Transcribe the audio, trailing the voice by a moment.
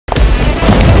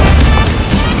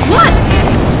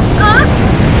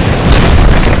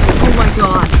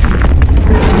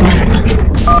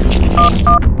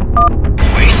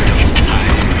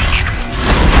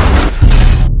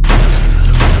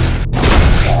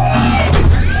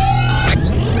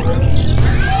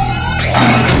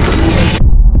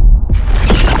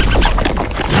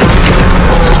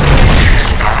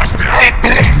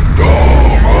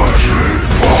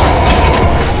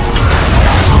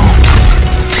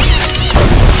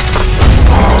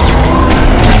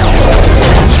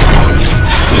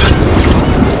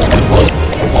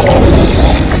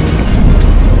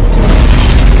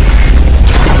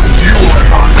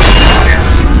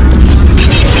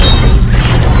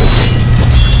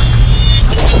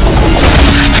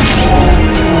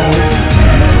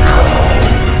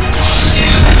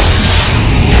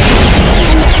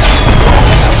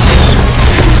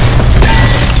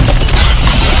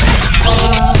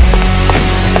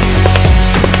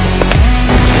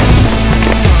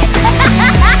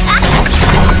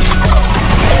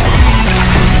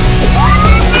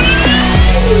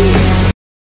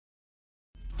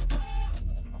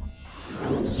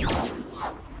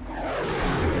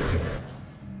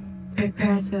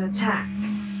Prepare to attack.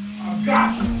 I've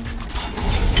got you!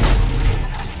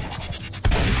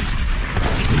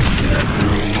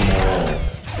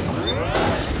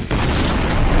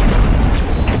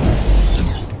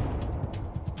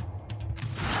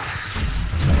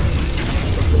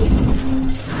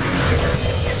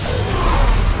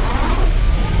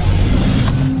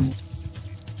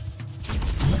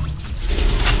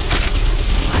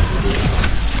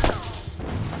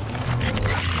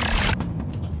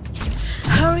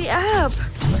 Hurry up!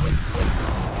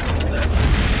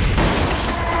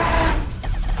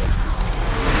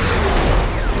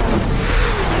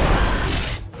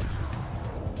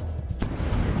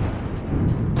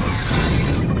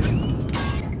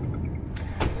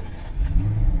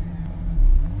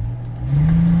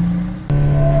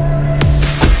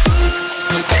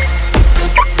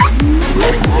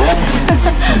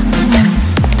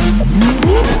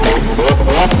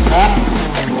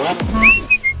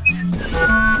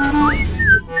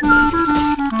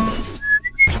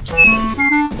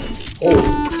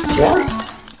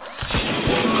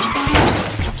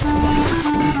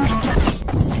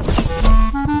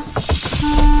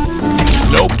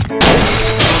 Hello?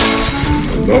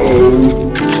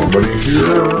 Somebody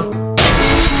here?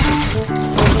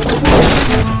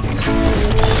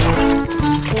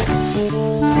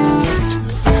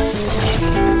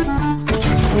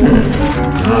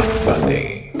 Not funny.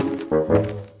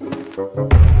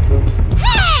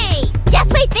 Hey! Just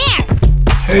wait there!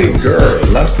 Hey girl,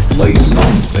 let's play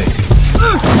something.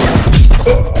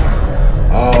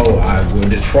 Oh, I will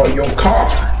destroy your car.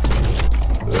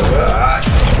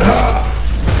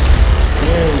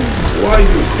 Why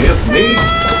you hit me?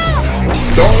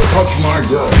 Don't touch my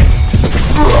girl.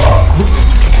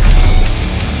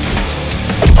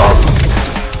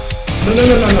 No,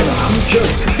 I'm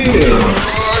just kidding.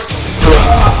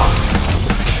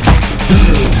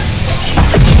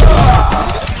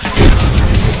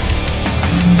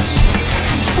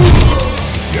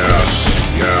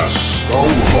 Yes, go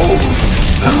home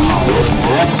now.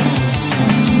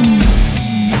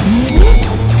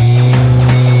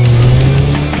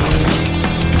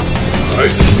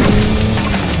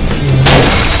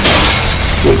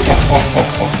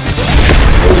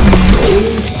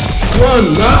 Run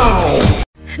now!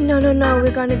 No,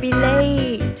 we're gonna be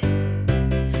late.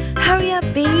 Hurry up,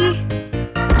 B.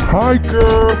 Hi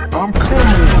girl, I'm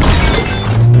coming.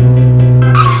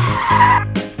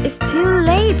 It's too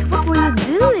late. What were you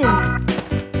doing?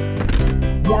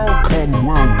 Welcome.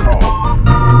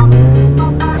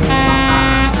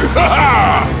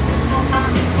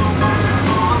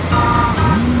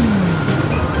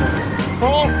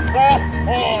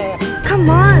 Come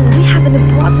on, we have an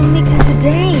important meeting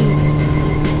today.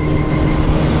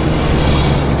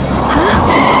 Huh?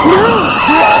 No!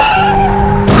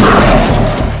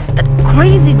 That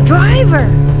crazy driver!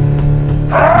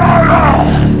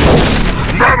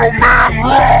 Metal Man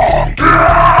wrong!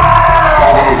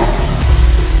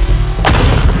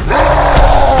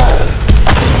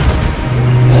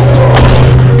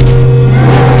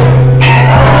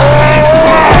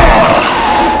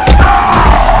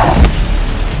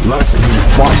 Let's be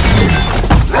fighting.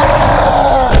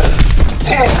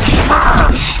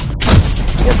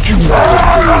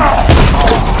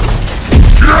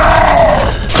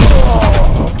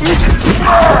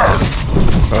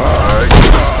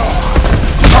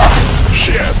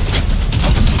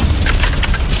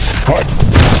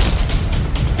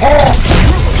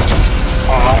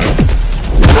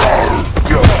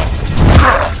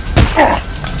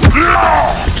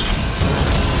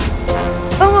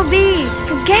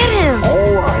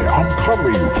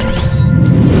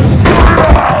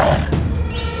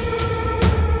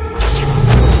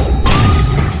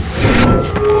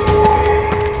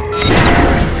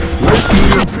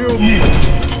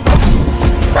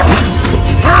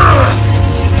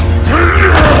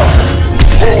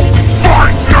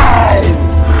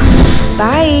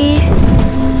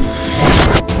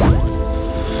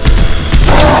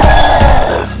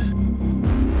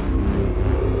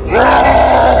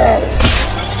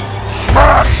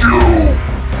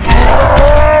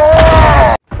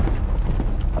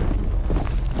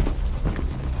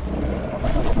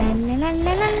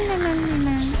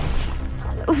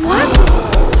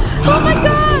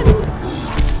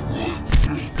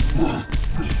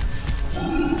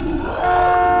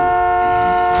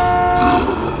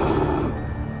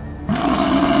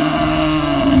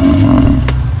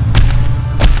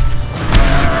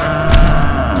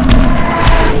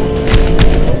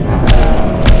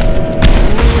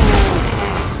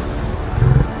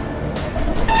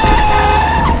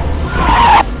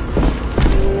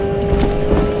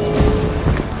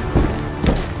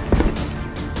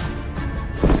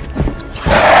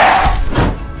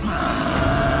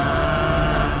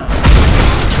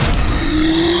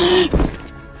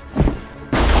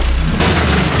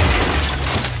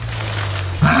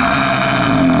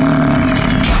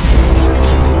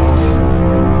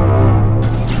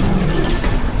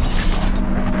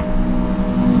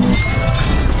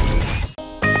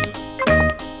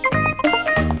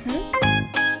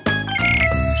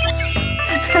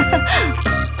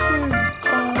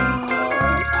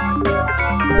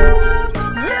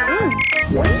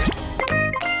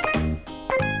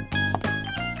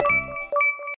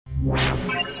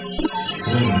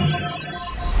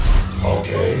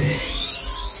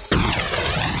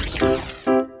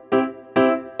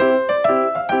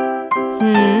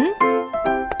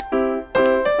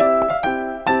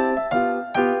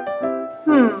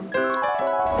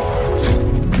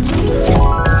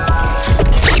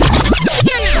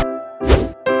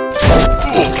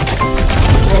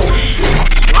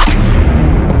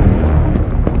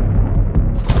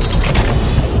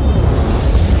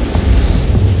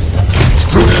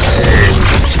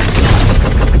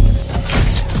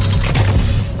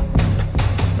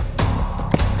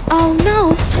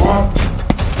 What?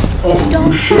 Oh, Don't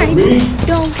you shoot fight. me?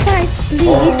 Don't fight, please.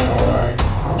 Alright,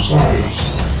 I'm sorry.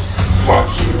 Fuck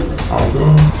you. I'll go,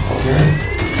 okay?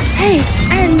 Hey,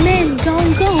 Iron Man,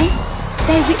 don't go.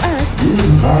 Stay with us.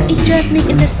 It's just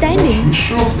misunderstanding. You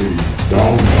shoot me.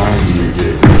 Don't find me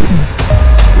again.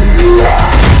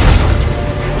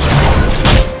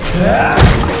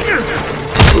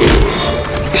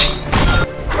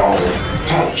 Don't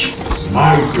touch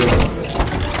my girl.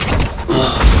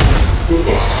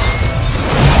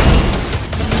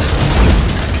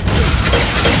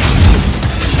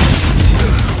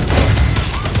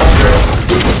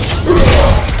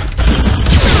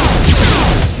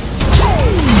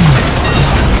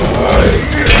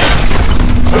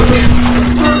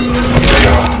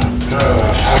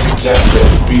 How could that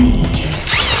be?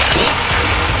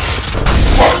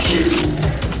 Fuck you.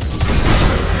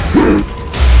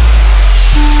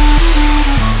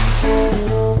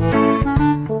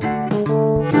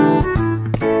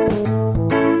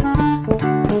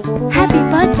 Happy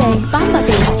birthday,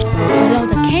 Bumblebee. Blow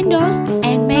the candles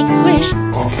and make wish.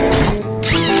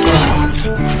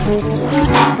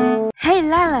 Hey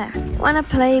Lala, wanna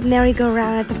play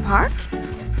merry-go-round at the park?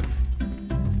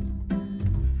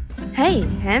 Hey,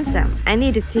 handsome, I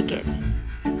need a ticket.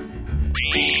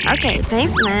 Okay,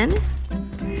 thanks, man.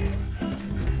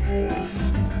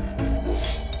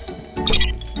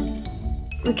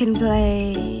 We can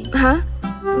play... Huh?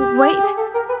 Wait,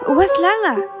 what's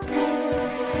Lala?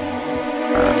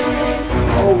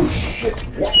 Oh shit,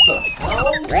 what the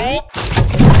hell? Right?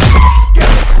 Get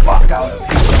the fuck out of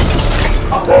here.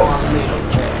 Come on, little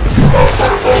kid.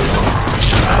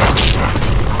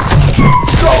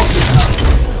 Go now.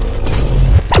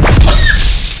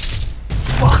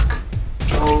 Fuck.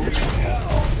 Oh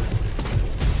hell.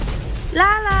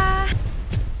 Lala!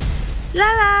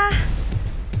 Lala!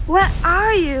 Where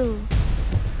are you?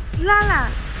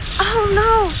 Lala! Oh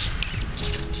no!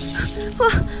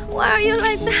 Why are you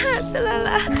like that,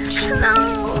 Lala? No!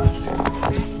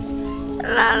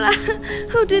 Lala,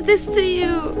 who did this to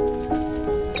you?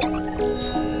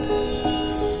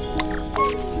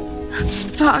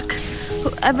 Fuck!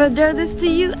 Whoever did this to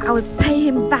you, I will pay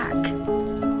him back.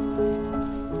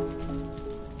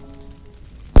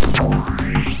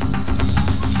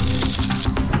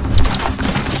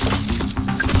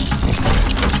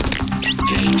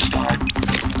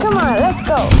 Come on, let's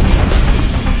go.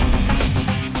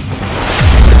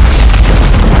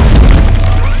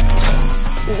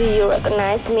 Do you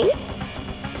recognize me?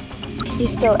 You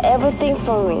stole everything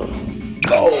from me.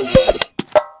 Go.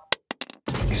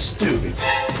 You stupid.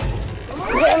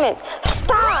 Damn it!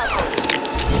 Stop!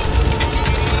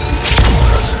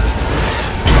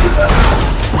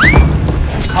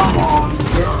 Come on,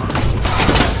 girl.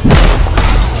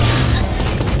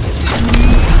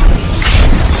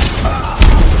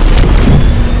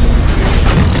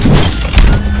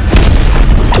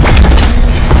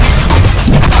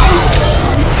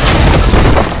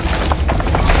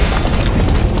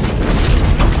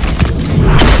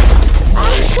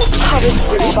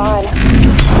 Obviously fine.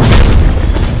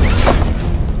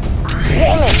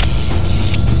 Damn it!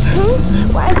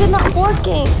 Why is it not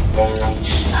working?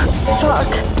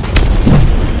 Fuck.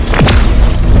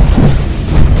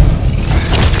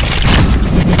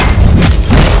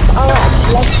 Alright,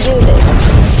 let's do this.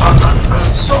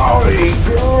 I'm sorry,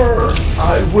 girl. I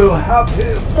will help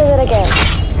him. Say that again.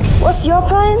 What's your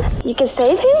plan? You can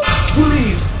save him?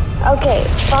 Please. Okay,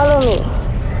 follow me.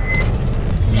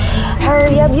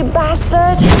 Hurry up, you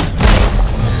bastard!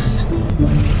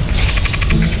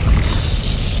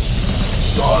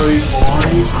 Sorry, boy.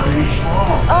 I'm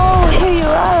wrong. Oh, here you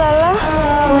are, Lala.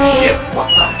 Shit, what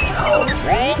the hell?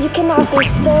 You cannot be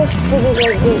so stupid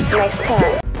like this next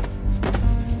time.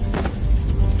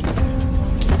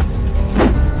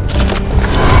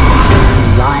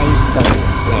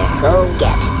 Livestones there. Go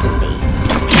get it to me.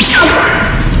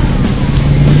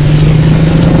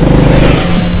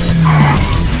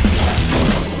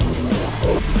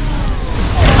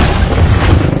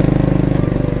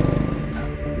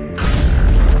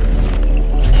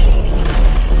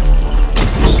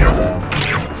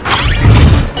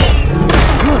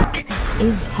 Look,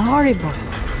 it's horrible.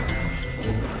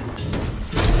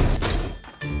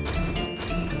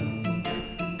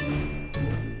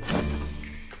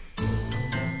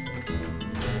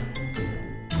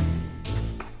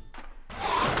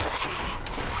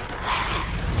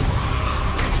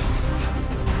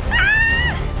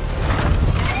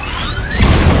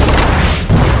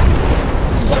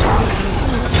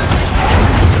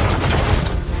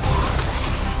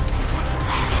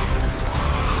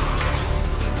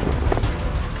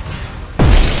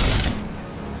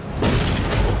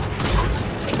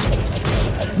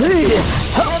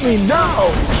 Please, help me now!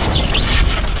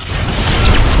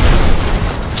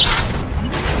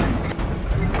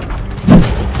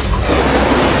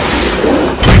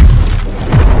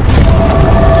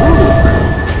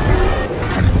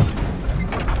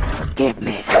 Give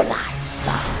me the light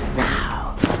star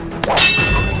now.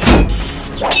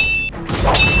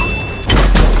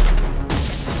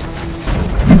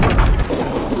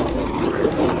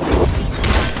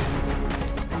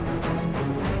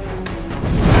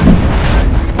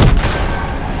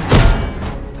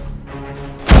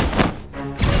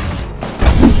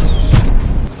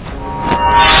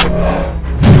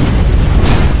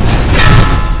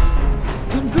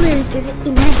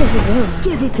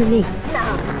 Give it to me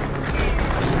now.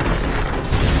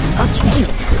 Okay,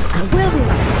 I will be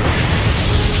right.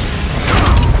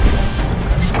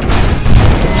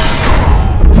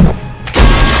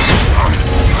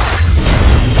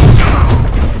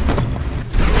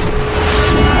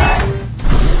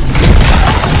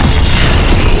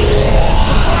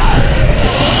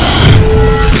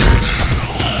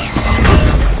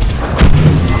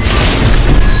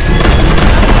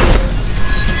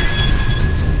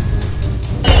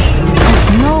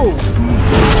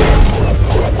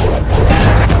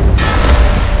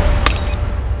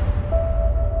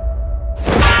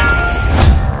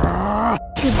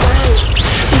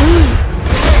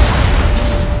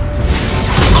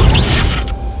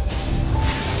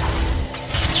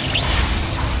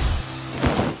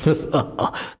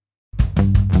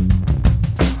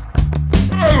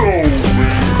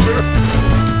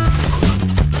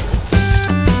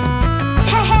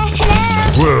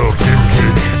 Well, Kimchi,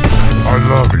 I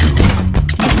love you.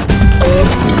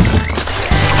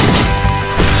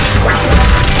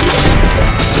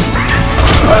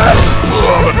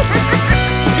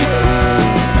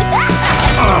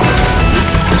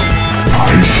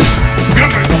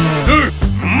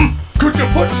 Could you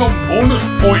put some bonus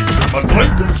points in my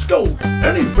drinking skills?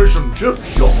 Any fish and chip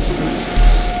shop?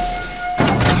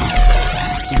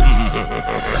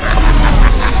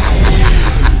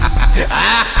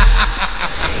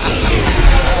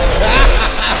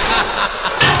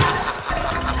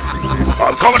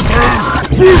 I'm coming through!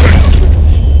 Move it!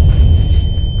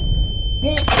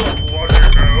 What the bloody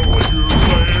hell are you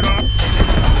playing up?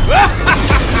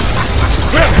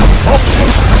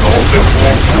 All this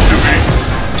wants to be.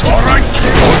 Alright,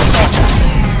 what's up?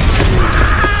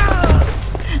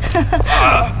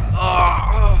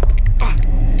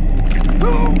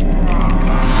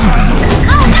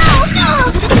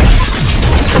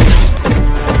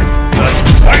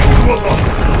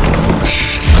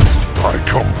 I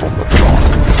come from the dark.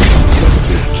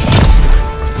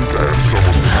 And some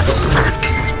of my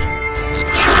teeth.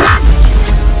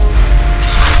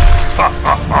 Ha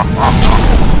ha ha ha!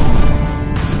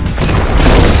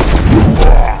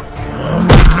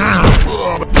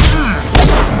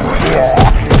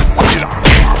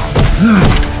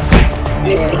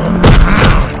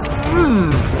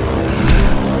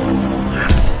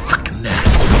 Fucking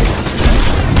nasty.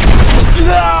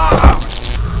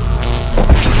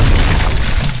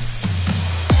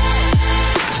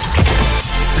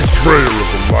 Betrayer of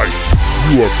the light,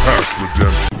 you are past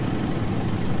redemption.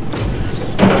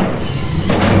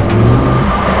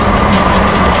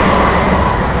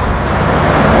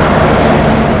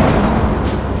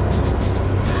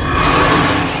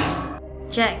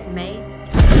 Checkmate.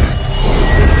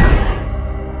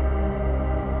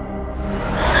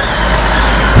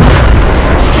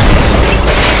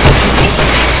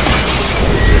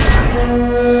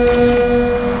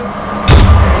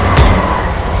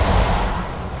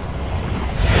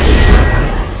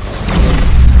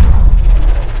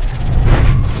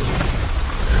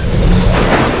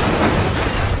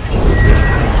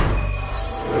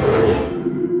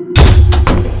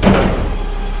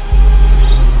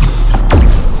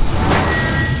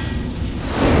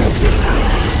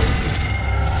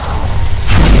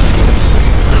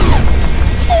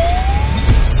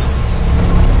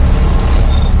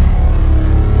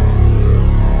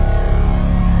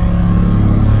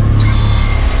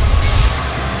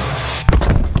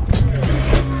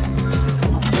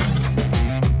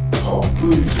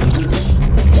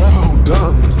 Well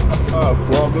done,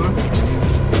 brother.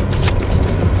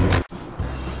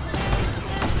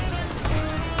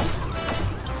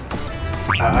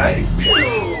 Alright.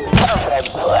 Perfect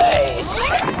place.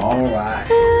 Alright.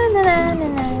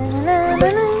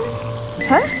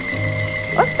 Huh?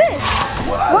 What's this?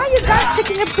 Why are you guys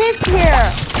taking a piss here?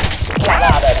 Get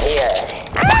out of here.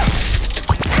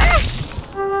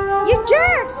 You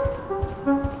jerks!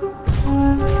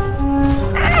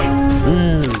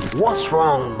 What's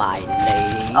wrong, my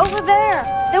lady? Over there!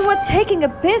 They were taking a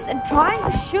piss and trying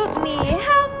to shoot me.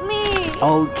 Help me!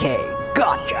 Okay,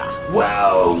 gotcha.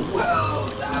 Well,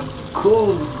 that's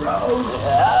cool, bro.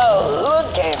 Oh,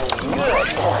 looking good.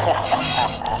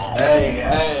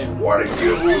 Hey, what are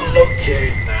you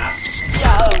looking at?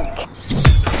 Junk.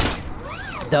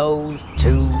 Those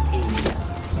two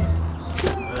idiots.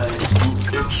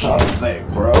 Do something,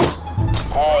 bro.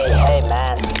 Hey,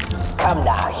 man. Come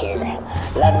down here.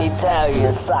 Let me tell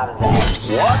you something.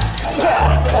 What?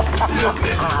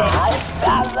 I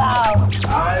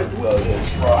I will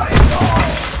destroy it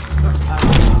all.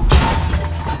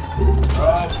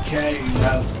 Okay,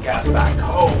 let's get back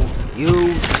home.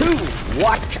 You too.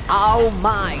 Watch out,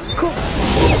 my cook.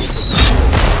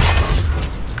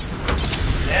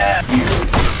 Yeah,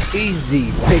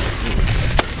 Easy, Pixie.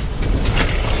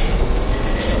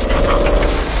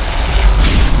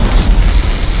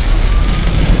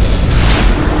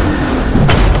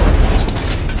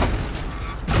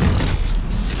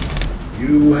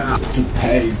 you have to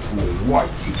pay for what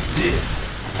you did.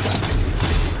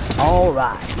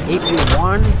 Alright, if you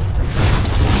want.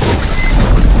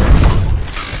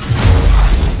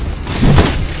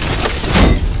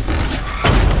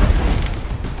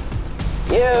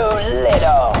 You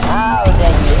little, how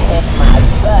did you hit my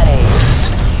buddy?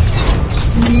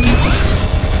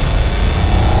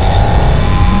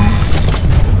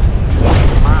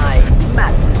 My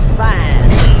massive fan.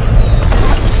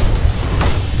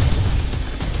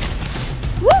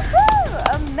 Woohoo!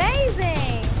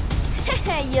 Amazing!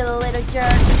 You little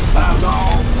jerk. That's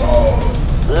all, bro.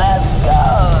 Let's go.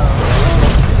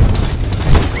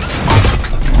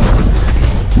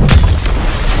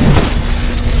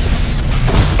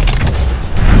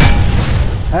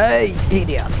 Hey,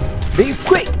 idiots! Be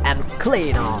quick and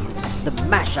clean on the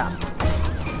mashup.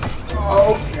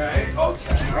 Okay.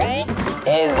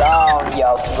 It's all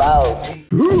your fault.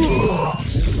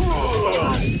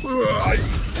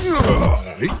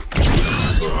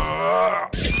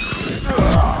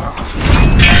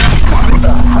 What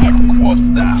the heck was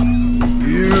that?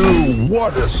 You,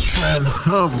 what a strand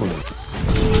hammer.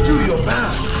 Do your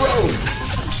best, bro.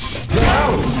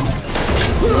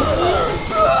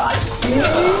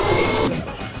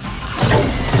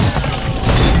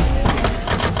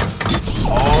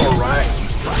 All right.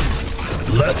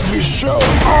 Let me show.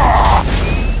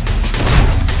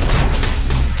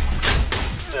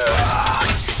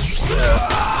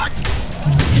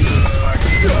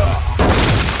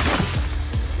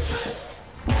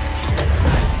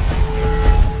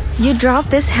 You dropped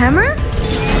this hammer?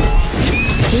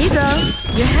 Here you go,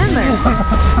 your hammer.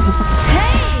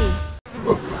 Hey!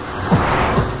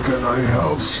 Can I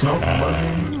have some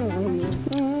money?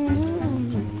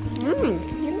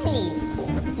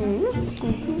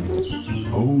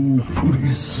 Oh,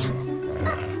 please.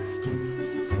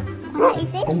 What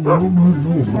is it? Oh, no.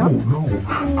 I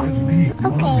need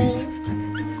money. Okay.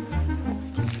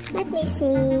 Let me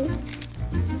see.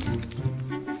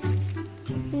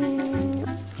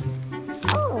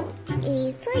 Oh,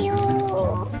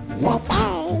 ethereal.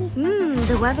 Bye-bye.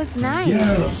 The weather's nice.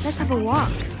 Yes. Let's have a walk.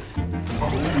 Oh,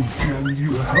 can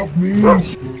you help me?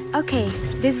 Okay,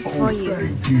 this is for you.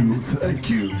 Thank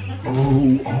you.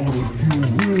 Oh, all of you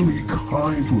really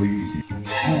kindly.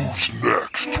 Who's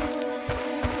next?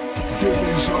 Give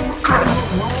me some.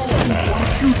 What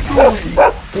you doing?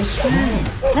 What's wrong?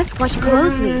 Let's watch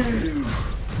closely.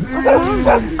 What's wrong?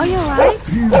 Are you alright?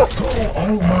 He stole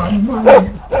all my money.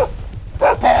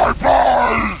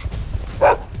 Bye-bye.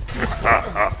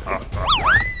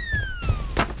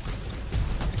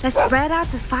 Let's spread out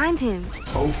to find him.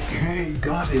 Okay,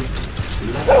 got it.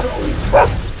 Let's go.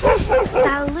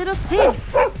 That little thief.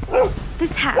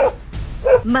 This hat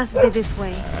must be this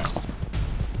way.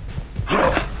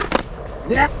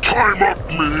 What time up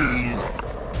means?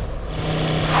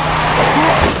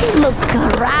 Look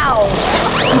around.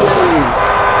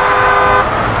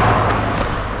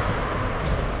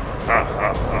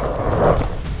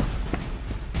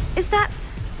 Is that...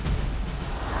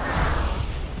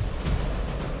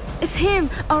 It's him.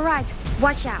 Alright,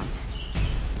 watch out.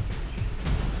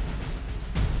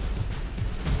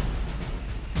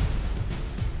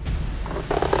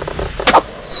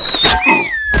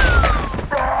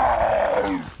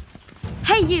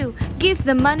 Hey you, give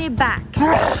the money back.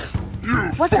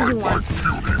 What do you want?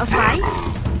 A fight?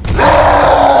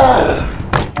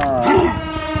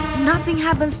 Nothing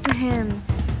happens to him.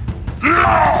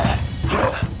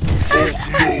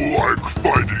 Like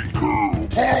fighting, girl.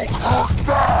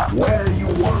 Where you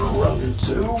wanna run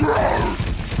into?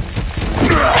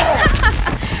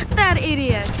 That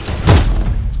idiot.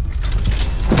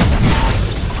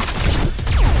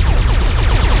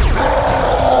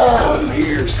 Come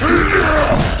here,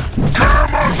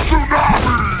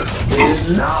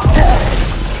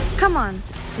 Come on,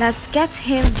 let's get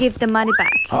him give the money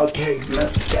back. Okay,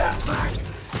 let's get back.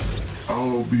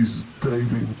 I'll be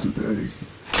saving today.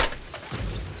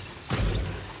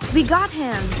 We got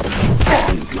him.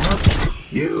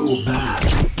 You bad.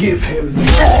 Give him the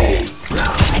money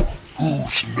now.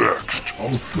 Who's next? Oh,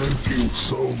 thank you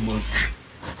so much.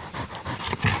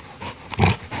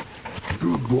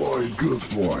 Good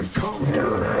boy, come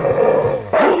here.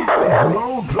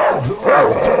 No, don't.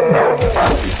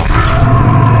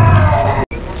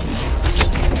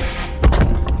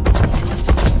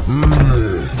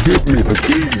 Give me the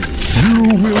key. You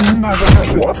will never have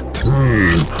it. What?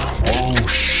 Oh,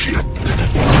 shit.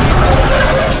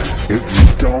 If you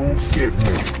don't give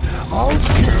me, I'll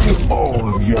kill all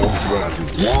of your friends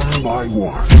one by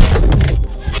one.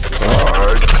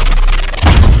 Alright.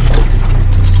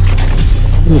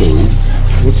 Hello.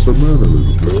 What's the matter,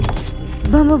 little girl?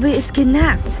 Bumblebee is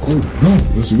kidnapped. Oh no,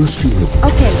 let's rescue him.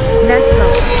 Okay, let's go.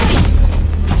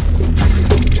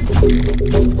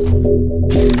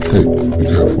 Hey, be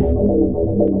careful.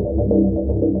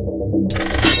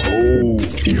 Oh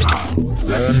yeah,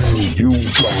 then you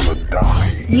gonna die.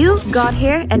 You got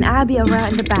here and I'll be around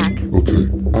in the back. Okay,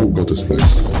 I've got this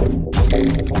place.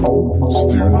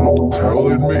 Still not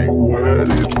telling me where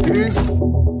it is?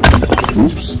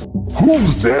 Oops,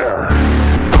 who's there?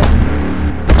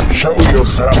 Show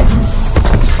yourself.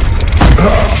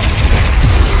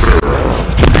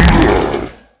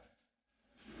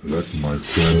 Let my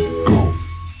friend go.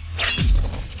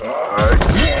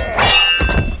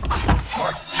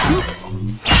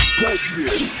 Take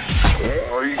it.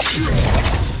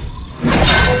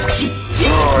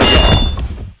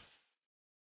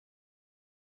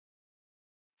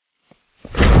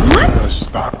 What?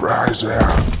 Stop right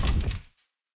there.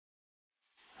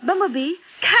 Bumblebee,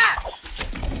 catch!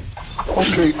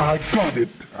 Okay, I got it.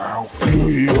 I'll kill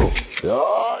you.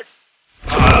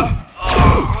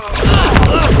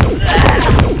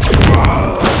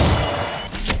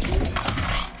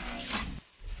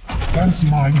 That's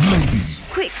my lady.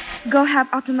 Quick, go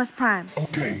help Optimus Prime.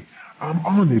 Okay, I'm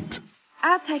on it.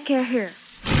 I'll take care here.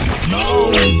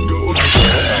 No, go to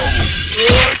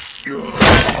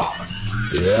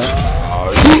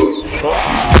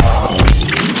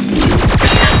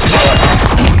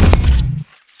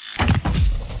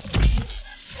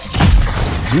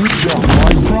Good job,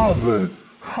 my brother.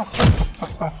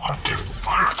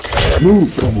 Move,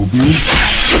 Bumblebee.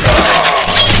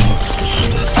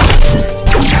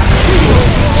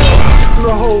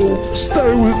 No,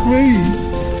 stay with me.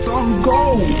 Don't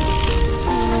go.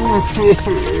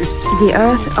 The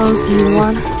Earth owes you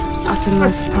one,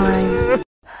 Optimus Prime.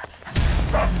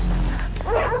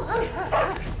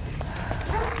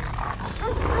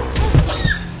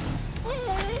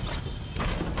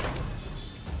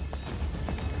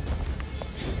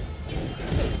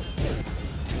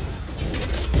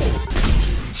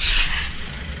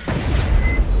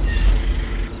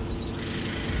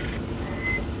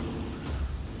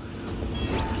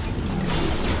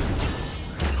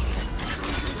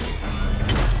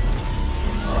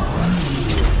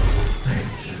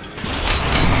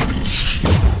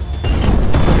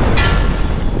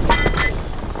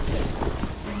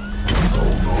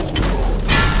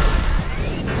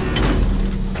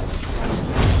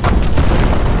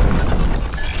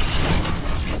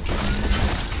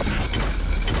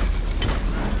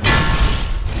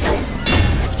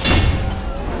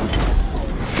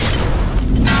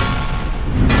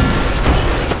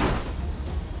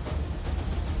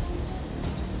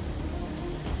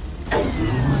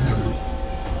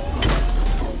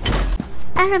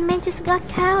 Iron Man just got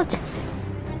caught.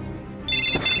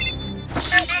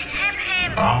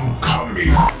 I'm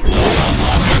coming.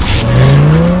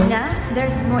 Now,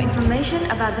 there's more information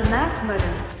about the mass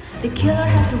murder. The killer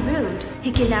has revealed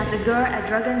he kidnapped a girl at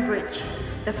Dragon Bridge.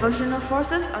 The functional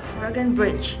forces are Dragon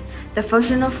Bridge. The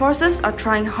functional forces are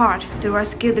trying hard to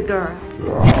rescue the girl.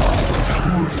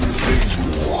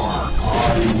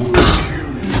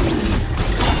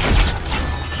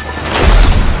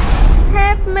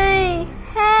 Help me!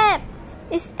 Help!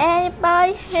 Is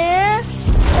anybody here?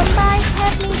 Somebody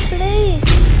help me, please!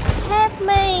 Help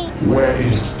me! Where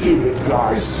is it,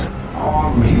 guys?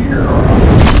 I'm here.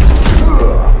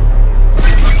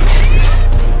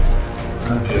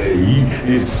 Today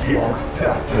is your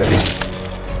death day.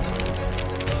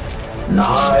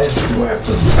 Nice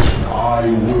weapon. I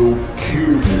will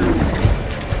kill you.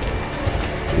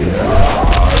 Yeah.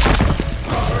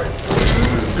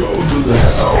 Go to the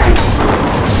hell.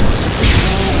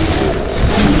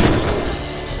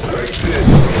 Take this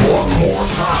one more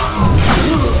time.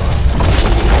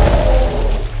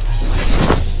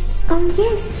 Oh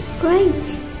yes, great!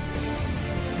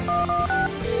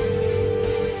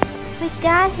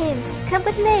 come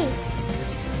with me.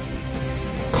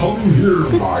 Come here,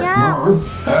 Good my job. girl.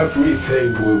 Everything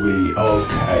will be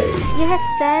okay. You have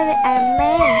saved Iron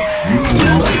Man.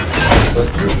 But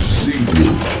good to see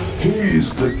you.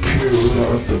 He's the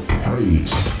killer of the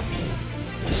place.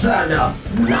 Stand up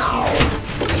now.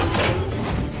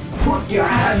 Put your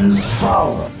hands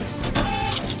forward.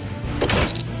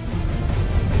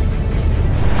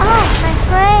 Oh, my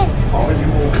friend. Are you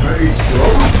okay, bro?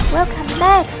 Welcome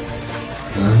back.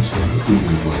 Thanks for helping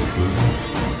me, my friend.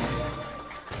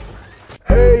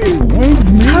 Hey, wait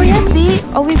me. Hurry up, B,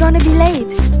 or we're gonna be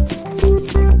late.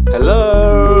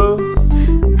 Hello.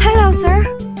 Hello, sir.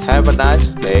 Have a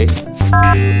nice day.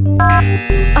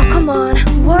 Oh, come on,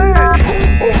 work.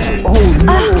 Oh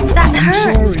no, that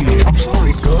hurts. I'm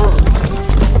sorry, girl.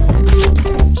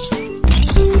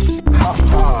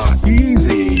 Haha,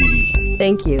 easy.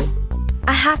 Thank you.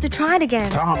 I have to try it again.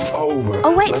 Time over.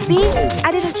 Oh wait, Let's B, go.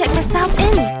 I didn't check myself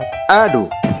in. Aduh.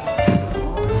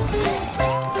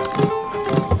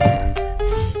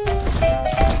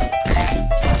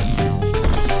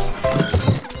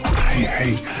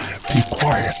 Hey, be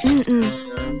quiet.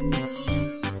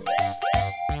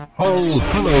 Oh,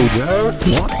 hello there.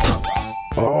 What?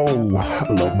 Oh,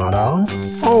 hello, madam.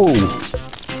 Oh,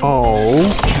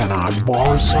 can I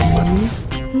borrow some money?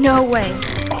 No way.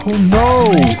 Oh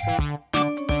no!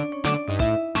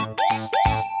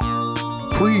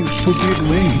 Please forgive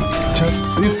me. Just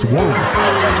this one.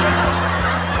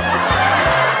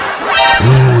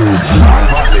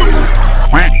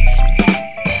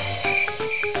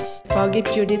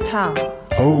 Forgive you this time.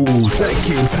 Oh, thank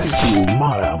you,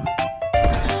 madam.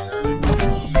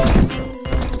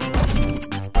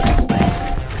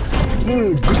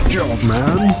 Good job,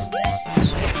 man.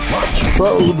 Let's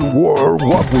show the world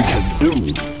what we can do.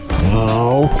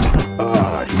 Now,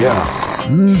 yeah.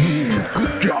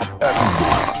 Good job,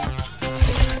 everyone.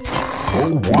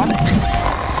 Oh, what?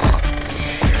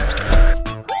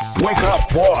 Wake up,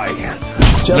 boy.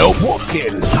 Just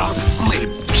walking, not sleep.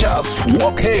 Just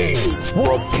walking.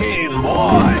 Walking,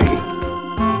 boy.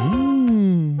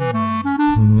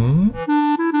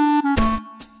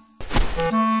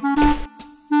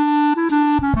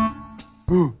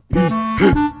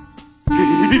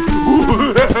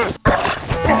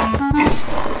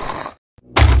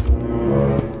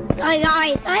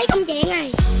 Rồi, tới công chuyện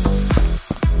này.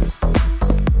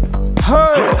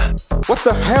 Hey! What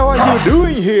the hell are you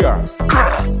doing here?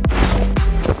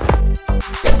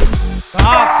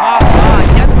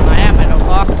 Chết mẹ mày đồ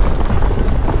con.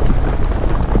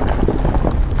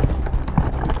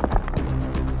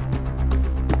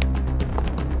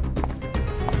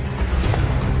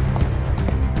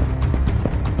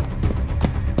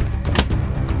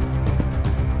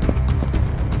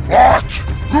 What?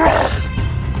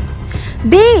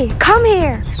 B, come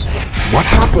here. What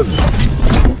happened?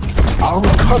 I'm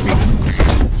coming.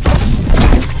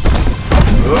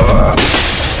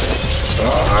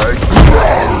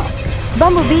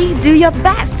 Bumblebee, do your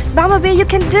best. Bumblebee, you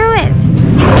can do it.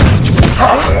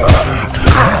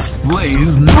 This play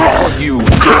is not for you.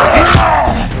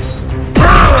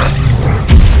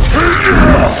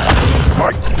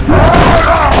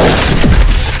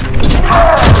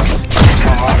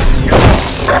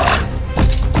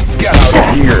 Get out of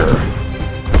here.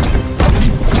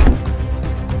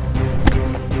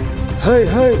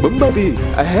 Hey, Bumblebee,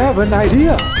 I have an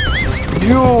idea.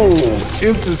 Yo,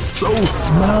 it is so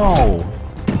small.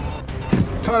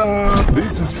 Ta-da!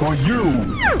 This is for you.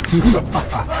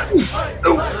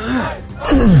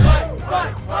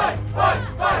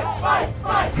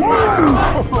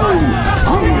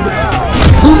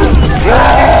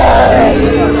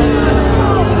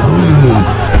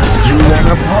 Still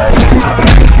wanna play?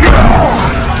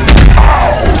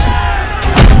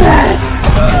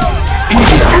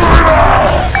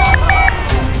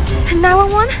 Now I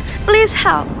want, please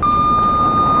help.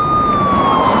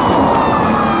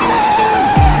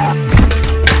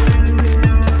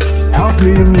 Help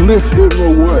me lift him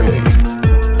away.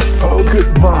 Oh,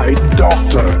 goodbye,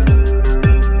 doctor.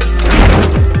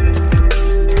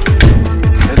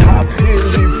 And help him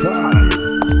be fine.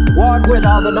 What with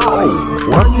all the noise?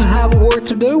 Don't you have work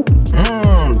to do?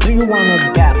 Do you wanna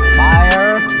get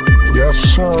fired? Yes,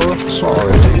 sir.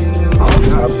 Sorry. I'll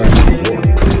have to work.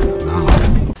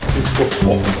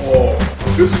 Oh,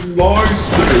 this nice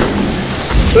day.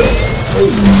 Oh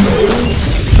no.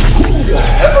 Who the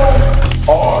hell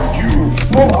are you?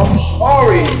 Oh, I'm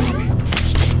sorry.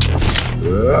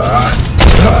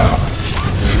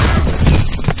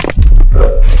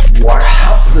 What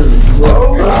happened, bro?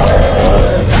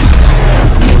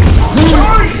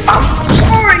 Sorry! I'm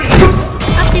sorry!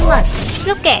 Optimus,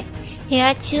 look at. Here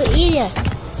are two idiots.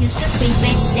 You should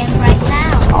prevent them right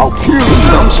now. I'll kill you.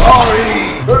 I'm sorry.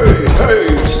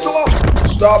 Hey, stop.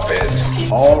 Stop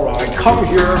it. All right, come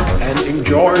here and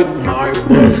enjoy my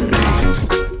birthday.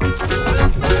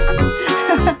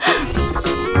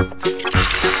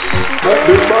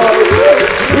 Happy birthday.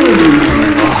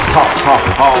 Ha ha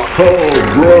ha. Oh,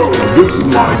 bro, this is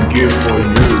my gift for you.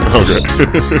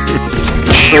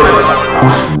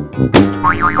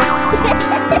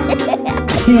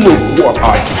 Look what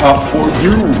I have for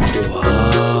you.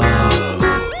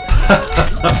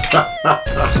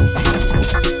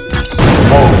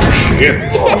 Oh shit!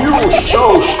 You're so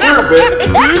stupid!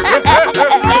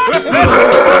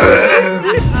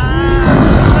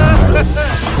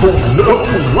 Oh no!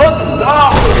 Run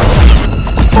now!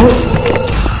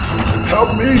 Help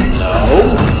me! No!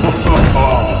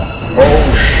 Oh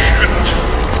shit!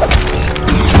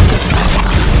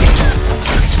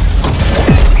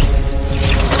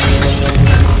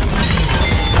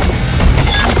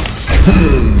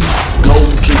 Go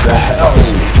to the hell!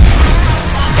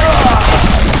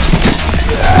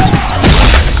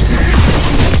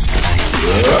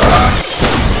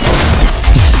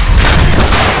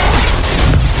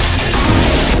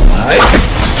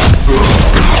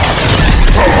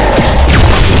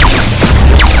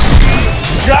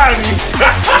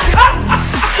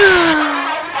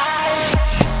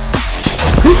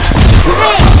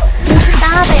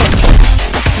 Stop it!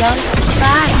 Don't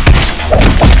try.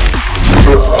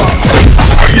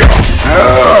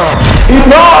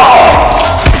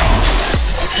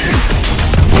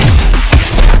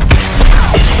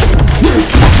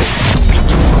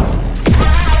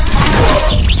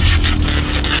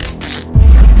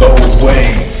 No way!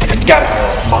 Get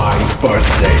my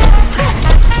birthday!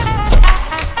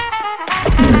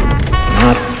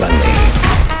 Not funny.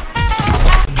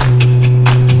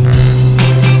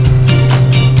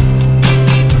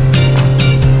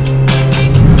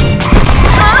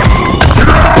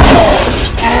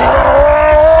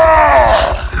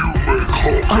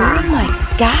 Oh my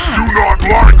god! Do not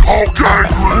like Hulk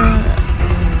angry!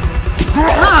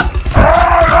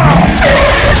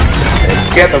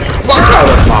 Get the fuck out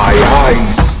of my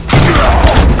eyes!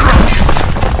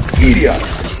 Idiot!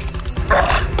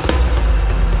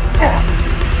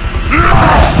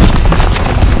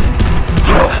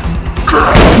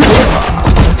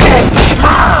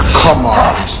 Come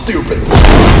on, stupid! 1,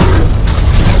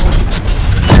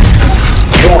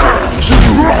 2,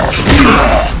 3!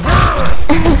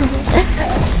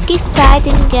 Keep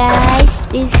fighting, guys.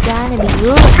 This is gonna be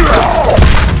good.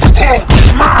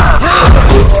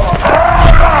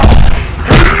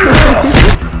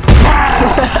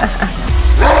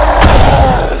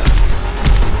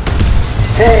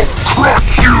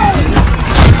 Crush you!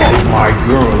 Leave my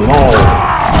girl alone!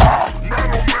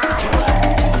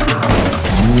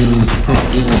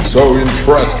 So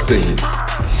interesting!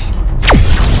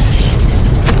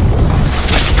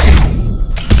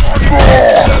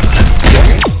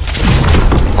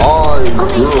 Oh my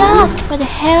god, what the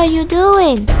hell are you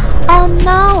doing? Oh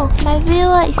no, my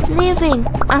viewer is leaving.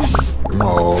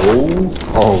 No.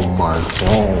 Oh my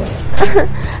phone.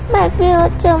 My viewer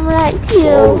don't like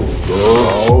you.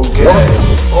 Oh, girl, okay.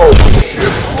 Oh,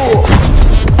 shit. Oh.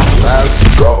 Let's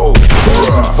go.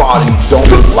 Everybody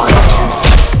don't like you.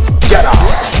 Get out.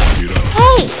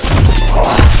 Hey!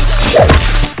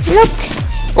 Look!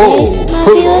 There's my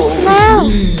viewers now.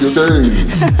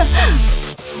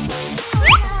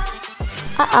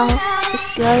 Uh-oh, it's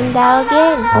going down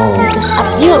again. Because of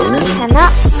you,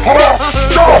 cannot.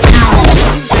 Stop!